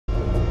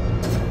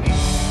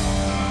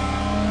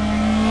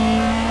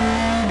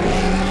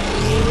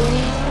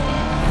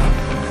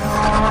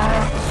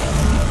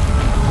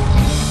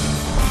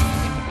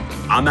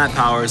Matt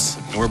Powers,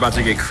 and we're about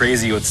to get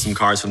crazy with some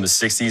cars from the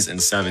 60s and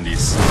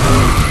 70s.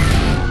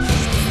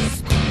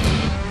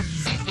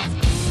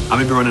 I'm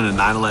gonna be running a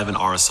 911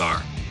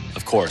 RSR.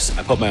 Of course,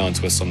 I put my own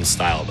twist on the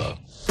style, though.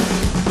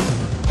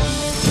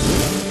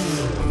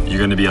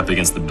 You're gonna be up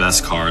against the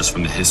best cars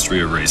from the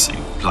history of racing.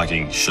 We're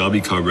talking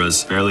Shelby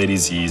Cobras, Fairlady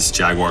Z's,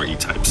 Jaguar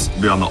E-Types.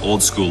 We'll be on the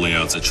old school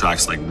layouts at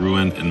tracks like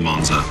Rouen and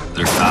Monza.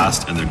 They're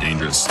fast and they're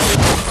dangerous.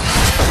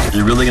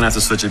 You're really gonna have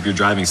to switch up your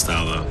driving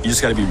style, though. You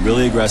just gotta be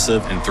really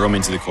aggressive and throw them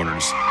into the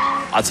corners.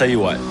 I'll tell you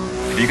what,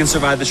 if you can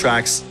survive the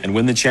tracks and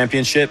win the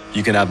championship,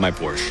 you can have my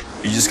Porsche.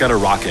 You just gotta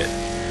rock it.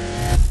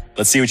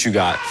 Let's see what you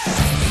got.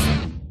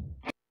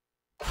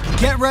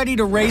 Get ready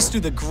to race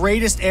through the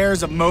greatest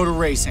eras of motor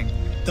racing.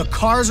 The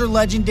cars are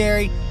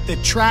legendary, the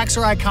tracks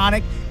are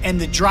iconic, and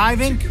the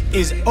driving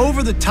is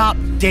over-the-top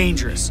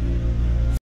dangerous.